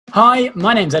Hi,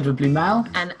 my name's Edward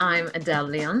Blueme. And I'm Adelle,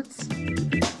 Leonce.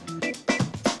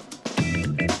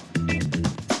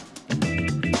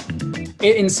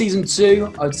 In season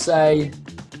 2, I'd say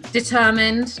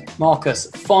Determined. Marcus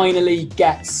finally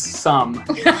gets some.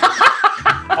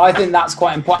 I think that's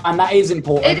quite important, and that is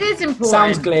important. It is important.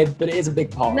 Sounds glib, but it is a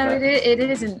big part No, of it. it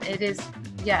isn't. It is,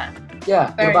 yeah.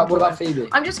 Yeah, what about Phoebe?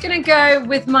 I'm just going to go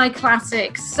with my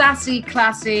classic, sassy,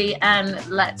 classy, and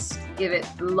let's give it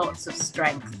lots of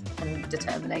strength and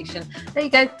determination. There you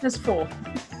go, there's 4. Love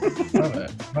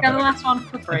it. Go the last one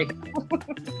for free.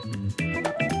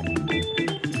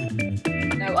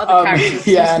 No other characters.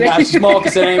 Yeah, that's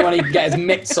Marcus and anyone he can get his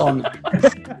mitts on.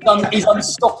 He's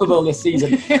unstoppable this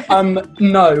season.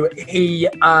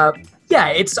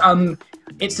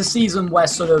 It's the season where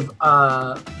sort of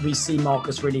we see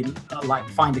Marcus really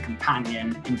find a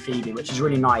companion in Phoebe, which is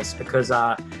really nice because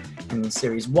in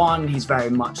series 1 he's very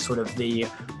much sort of the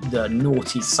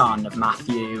naughty son of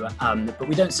Matthew, but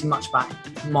we don't see much about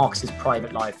Marcus's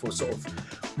private life or sort of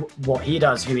what he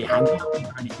does, who he hangs out with,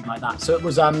 or anything like that. So it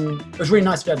was really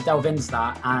nice to be able to delve into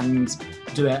that and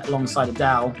do it alongside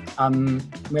Adelle.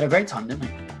 We had a great time, didn't we?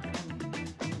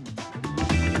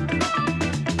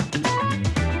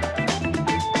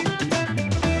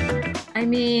 I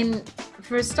mean,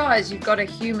 for starters, you've got a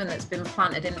human that's been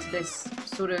planted into this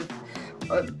sort of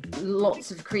lots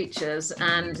of creatures,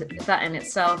 and that in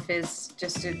itself is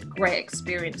just a great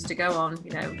experience to go on,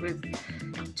 you know, with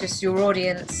just your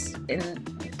audience in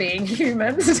being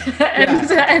humans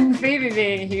and Phoebe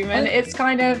being human.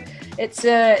 It's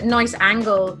a nice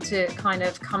angle to kind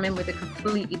of come in with a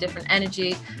completely different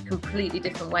energy, completely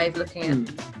different way of looking at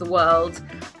the world,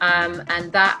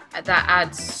 and that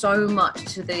adds so much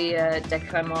to the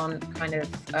Declaremont kind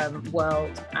of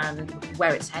world and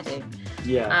where it's heading.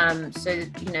 Yeah. So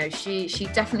you know, she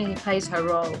definitely plays her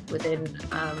role within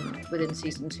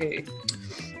season 2.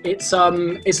 It's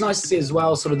nice to see as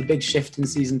well. Sort of the big shift in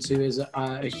season 2 is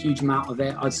a huge amount of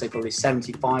it. I'd say probably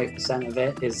 75% of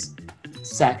it is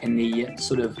set in the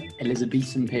sort of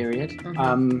Elizabethan period.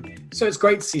 So it's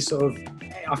great to see sort of.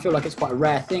 I feel like it's quite a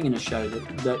rare thing in a show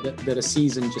that a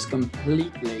season just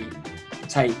completely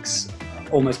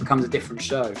almost becomes a different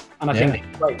show. And I think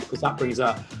it's great because that brings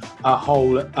a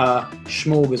whole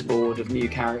smorgasbord of new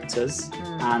characters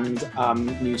and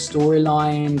new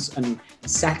storylines and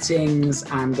settings,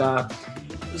 and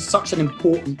such an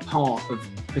important part of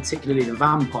particularly the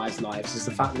vampires' lives is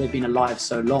the fact that they've been alive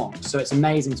so long. So it's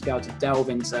amazing to be able to delve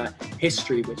into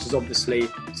history, which is obviously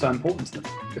so important to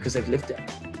them because they've lived it.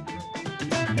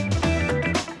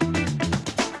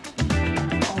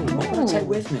 Oh, what can I take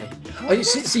with me? Oh,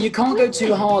 so you can't go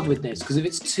too hard with this, because if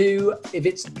it's too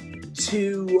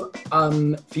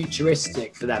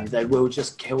futuristic for them, they will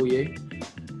just kill you,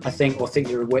 I think, or think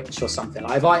you're a witch or something.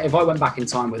 Like if I went back in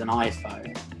time with an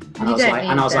iPhone and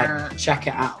I was like, check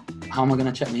it out. How am I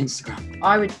going to check my Instagram?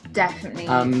 I would definitely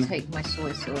take my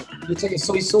soy sauce. You take a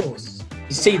soy sauce.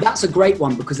 You see, that's a great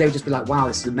one because they would just be like, wow,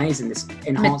 this is amazing. This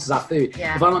enhances our food.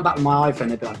 Yeah. If I went back with my iPhone,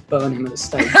 they'd be like, burn him at the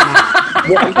stake.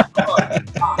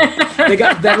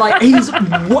 They're like,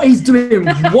 what he's doing,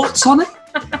 what's on it?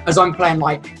 As I'm playing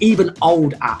like even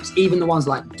old apps, even the ones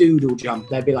like Doodle Jump,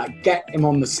 they'd be like, get him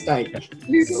on the stake.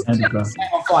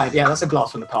 Yeah, that's a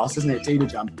blast from the past, isn't it? Doodle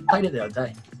Jump. Played it the other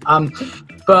day.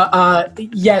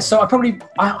 So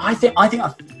I think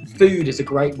food is a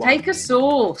great one. Take a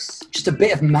sauce. Just a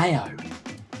bit of mayo.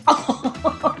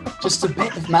 Just a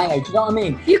bit of mayo. Do you know what I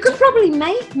mean? You could probably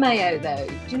make mayo though.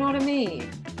 Do you know what I mean?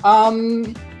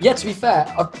 Yeah, to be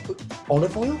fair,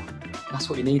 olive oil? That's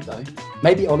what you need though.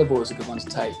 Maybe olive oil is a good one to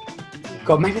take. Yeah.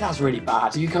 God, maybe that's really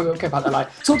bad. You go about that, like,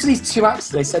 talk to these 2 actors,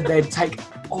 they said they'd take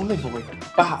olive oil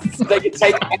bath. They could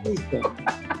take anything.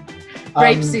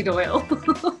 Rapeseed oil.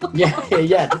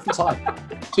 yeah, different type.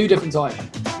 2 different types.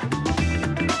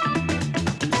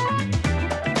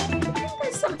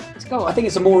 I think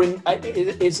it's more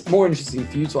interesting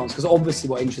for you to answer, because obviously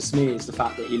what interests me is the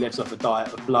fact that he lives off a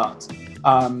diet of blood,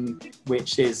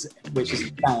 which is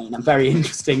insane and very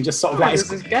interesting. Just sort of like,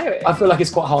 I feel like it's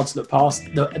quite hard to look past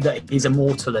that he's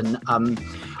immortal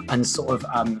and sort of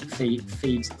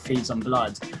feeds on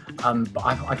blood. But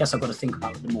I guess I've got to think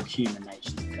about the more human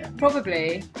nature of it.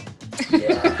 Probably.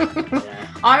 Yeah.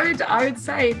 I would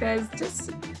say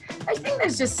I think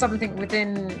there's just something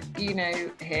within, you know,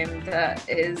 him that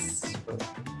is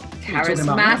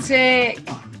charismatic,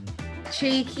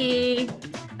 cheeky.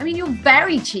 I mean, you're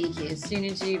very cheeky as soon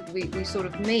as we sort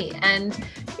of meet, and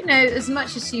you know, as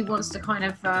much as he wants to kind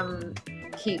of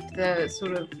keep the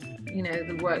sort of you know,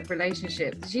 the work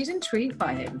relationship. She's intrigued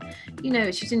by him. You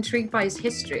know, she's intrigued by his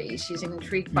history. She's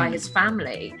intrigued by his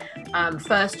family,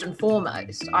 first and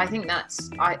foremost. I think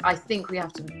I think we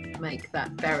have to make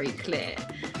that very clear.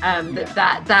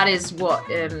 That is what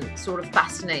sort of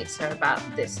fascinates her about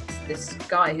this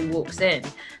guy who walks in,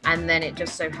 and then it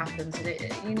just so happens that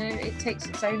it takes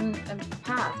its own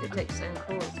path. It takes its own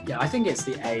course. Yeah, I think it's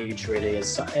the age really is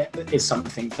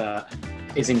something that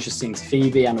is interesting to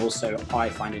Phoebe, and also I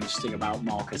find interesting about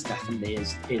Marcus definitely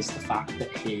is the fact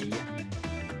that he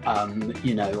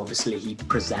obviously he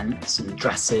presents and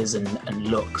dresses and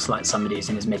looks like somebody who's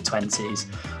in his mid-20s,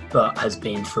 but has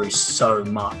been through so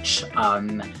much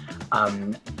and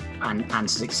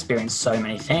has experienced so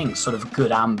many things, sort of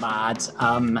good and bad,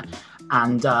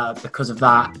 and because of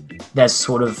that, there's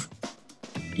sort of,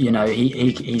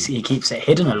 he keeps it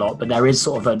hidden a lot, but there is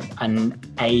sort of an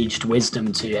aged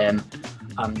wisdom to him,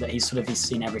 that he's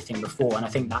seen everything before. And I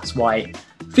think that's why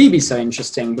Phoebe's so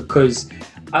interesting, because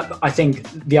I think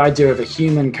the idea of a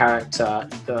human character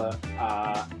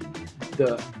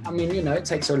it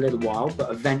takes her a little while,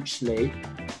 but eventually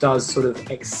does sort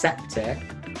of accept it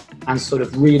and sort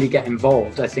of really get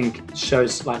involved, I think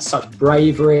shows like such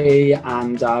bravery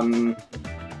and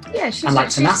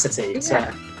tenacity.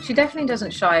 Yeah. She definitely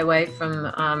doesn't shy away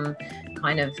from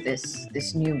kind of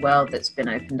this new world that's been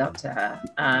opened up to her.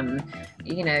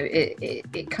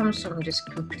 It comes from just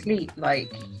complete,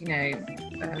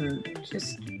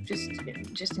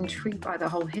 just intrigued by the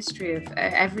whole history of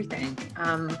everything,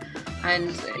 and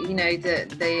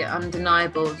the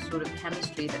undeniable sort of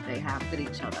chemistry that they have with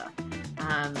each other.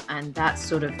 And that's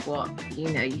sort of what you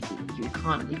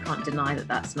can't deny that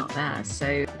that's not there.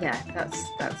 So yeah,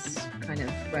 that's kind of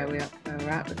where we're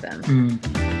at with them.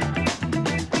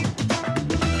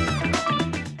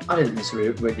 I don't think this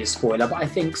is really a spoiler, but I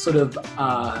think sort of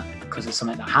because it's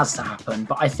something that has to happen.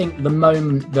 But I think the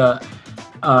moment that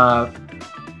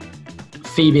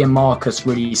Phoebe and Marcus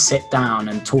really sit down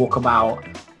and talk about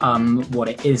what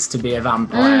it is to be a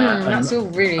vampire, that's all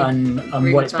really and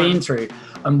really what it's fun. been through,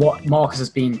 and what Marcus has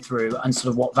been through, and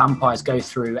sort of what vampires go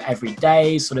through every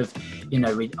day. Sort of,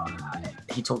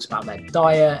 he talks about their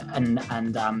diet and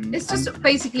it's just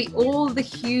basically all the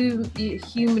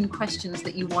human questions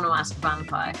that you want to ask a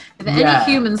vampire. If any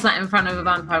human sat in front of a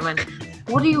vampire and went,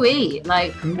 "What do you eat?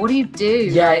 Like, what do you do?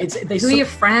 Yeah, who are your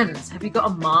friends? Have you got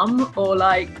a mum?" Or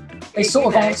like, they sort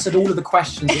of answered all of the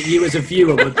questions that you as a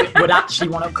viewer would actually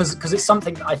want to, because it's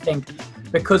something that I think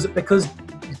because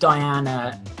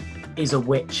Diana is a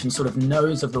witch and sort of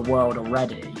knows of the world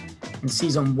already. In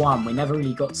season 1, we never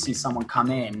really got to see someone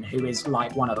come in who is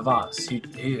like one of us,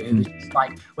 who's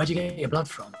like, where do you get your blood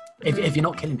from? If you're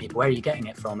not killing people, where are you getting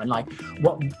it from? And like,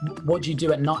 what do you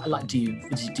do at night? Like, do you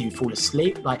fall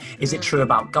asleep? Like, is it true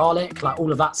about garlic? Like,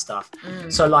 all of that stuff.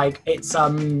 So like, it's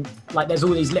like there's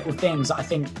all these little things that I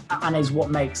think, and is what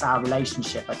makes our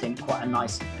relationship, I think, quite a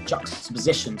nice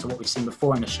juxtaposition to what we've seen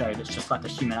before in the show. That's just like the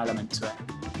human element to it.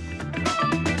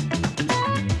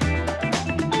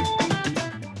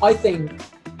 I think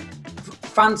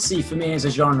fantasy for me is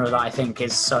a genre that I think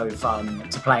is so fun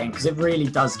to play in, because it really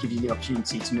does give you the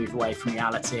opportunity to move away from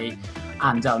reality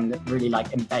and really like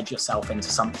embed yourself into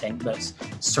something that's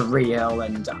surreal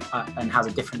and has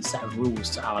a different set of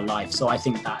rules to our life. So I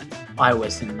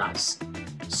always think that's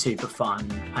super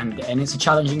fun, and it's a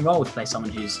challenging role to play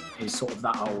someone who's sort of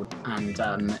that old and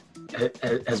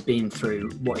has been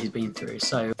through what he's been through.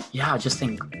 So yeah, I just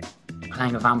think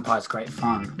playing a vampire is great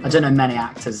fun. I don't know many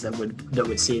actors that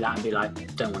would see that and be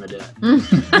like, don't want to do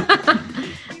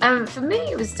it. For me,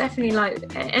 it was definitely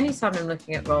like, anytime I'm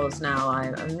looking at roles now,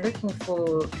 I'm looking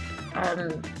for,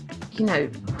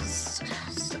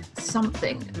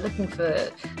 something. I'm looking for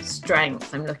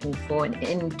strength. I'm looking for an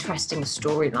interesting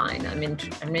storyline. I'm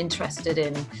interested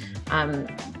in,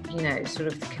 sort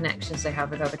of the connections they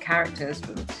have with other characters.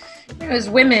 As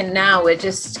women now, we're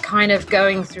just kind of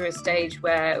going through a stage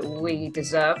where we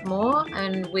deserve more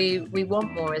and we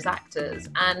want more as actors.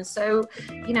 And so,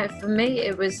 for me,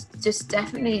 it was just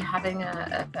definitely having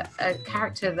a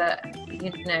character that,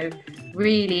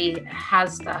 really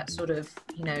has that sort of,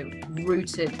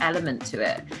 rooted element to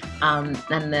it. And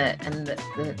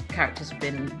the characters have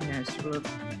been, sort of,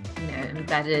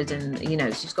 embedded, and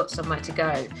she's got somewhere to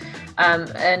go,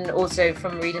 and also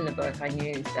from reading the book I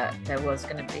knew that there was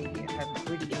going to be a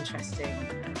really interesting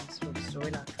sort of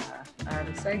storyline for her,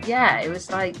 so yeah, it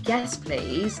was like, yes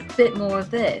please, a bit more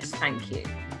of this, thank you.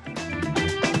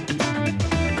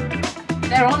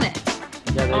 They're on it.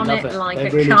 Yeah, they on love it it. like they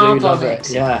a really car do love bomb it.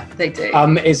 Yeah, they do.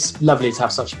 It's lovely to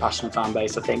have such a passionate fan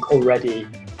base. I think already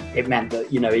it meant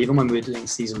that even when we were doing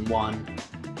season 1,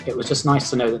 it was just nice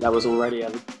to know that there was already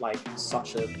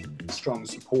such a strong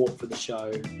support for the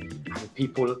show, and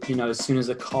people, you know, as soon as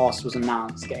the cast was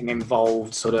announced, getting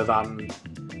involved,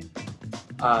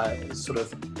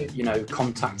 you know,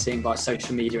 contacting by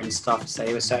social media and stuff to say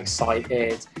they were so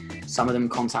excited. Some of them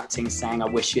contacting saying, "I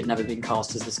wish you'd never been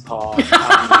cast as this part,"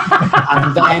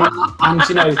 and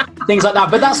you know, things like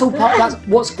that. But that's all part. That's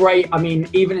what's great. I mean,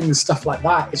 even in stuff like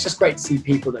that, it's just great to see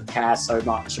people that care so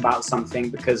much about something,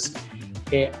 because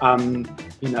it,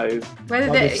 you know, Whether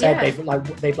they've said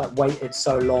they've waited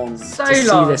so long to see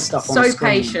this stuff on screen. So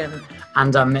patient.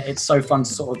 And it's so fun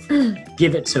to sort of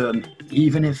give it to them,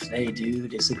 even if they do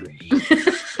disagree.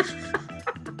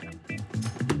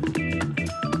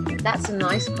 That's a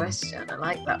nice question. I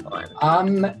like that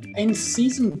one. In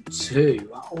season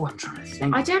 2, I'm trying to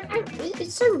think. I don't know.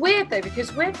 It's so weird though,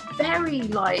 because we're very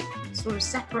sort of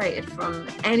separated from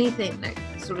anything that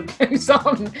sort of goes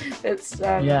on. That's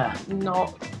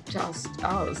not just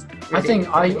us. Really.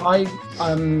 I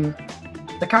think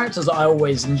the characters that I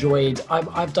always enjoyed,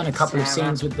 I've done a couple of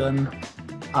scenes with them.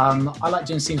 I like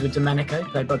doing scenes with Domenico,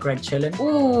 played by Greg Chillen.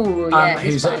 Ooh, yeah,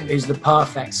 who's the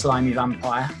perfect slimy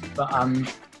vampire. But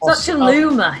such a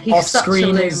loomer. He's off such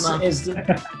screen a is the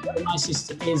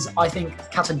nicest. Is, I think,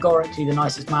 categorically the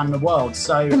nicest man in the world.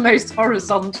 So the most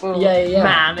horizontal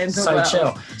man in the world.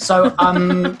 So chill. So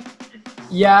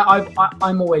yeah,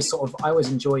 I'm always I always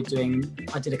enjoyed doing.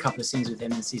 I did a couple of scenes with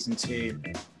him in season 2.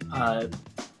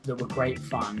 That were great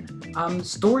fun.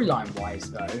 Storyline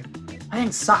wise though, I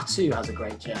think Satu has a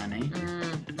great journey.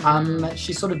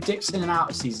 She sort of dips in and out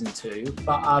of season 2,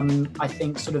 but I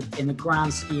think sort of in the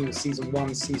grand scheme of season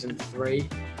 1, season 3,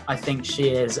 I think she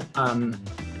is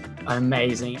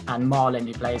amazing, and Marlon,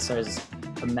 who plays her, is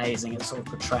amazing at sort of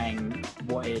portraying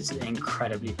what is an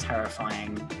incredibly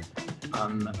terrifying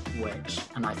witch.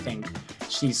 And I think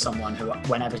she's someone who,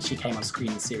 whenever she came on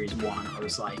screen in series 1, I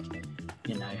was like,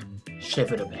 you know,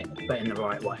 shivered a bit, but in the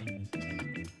right way.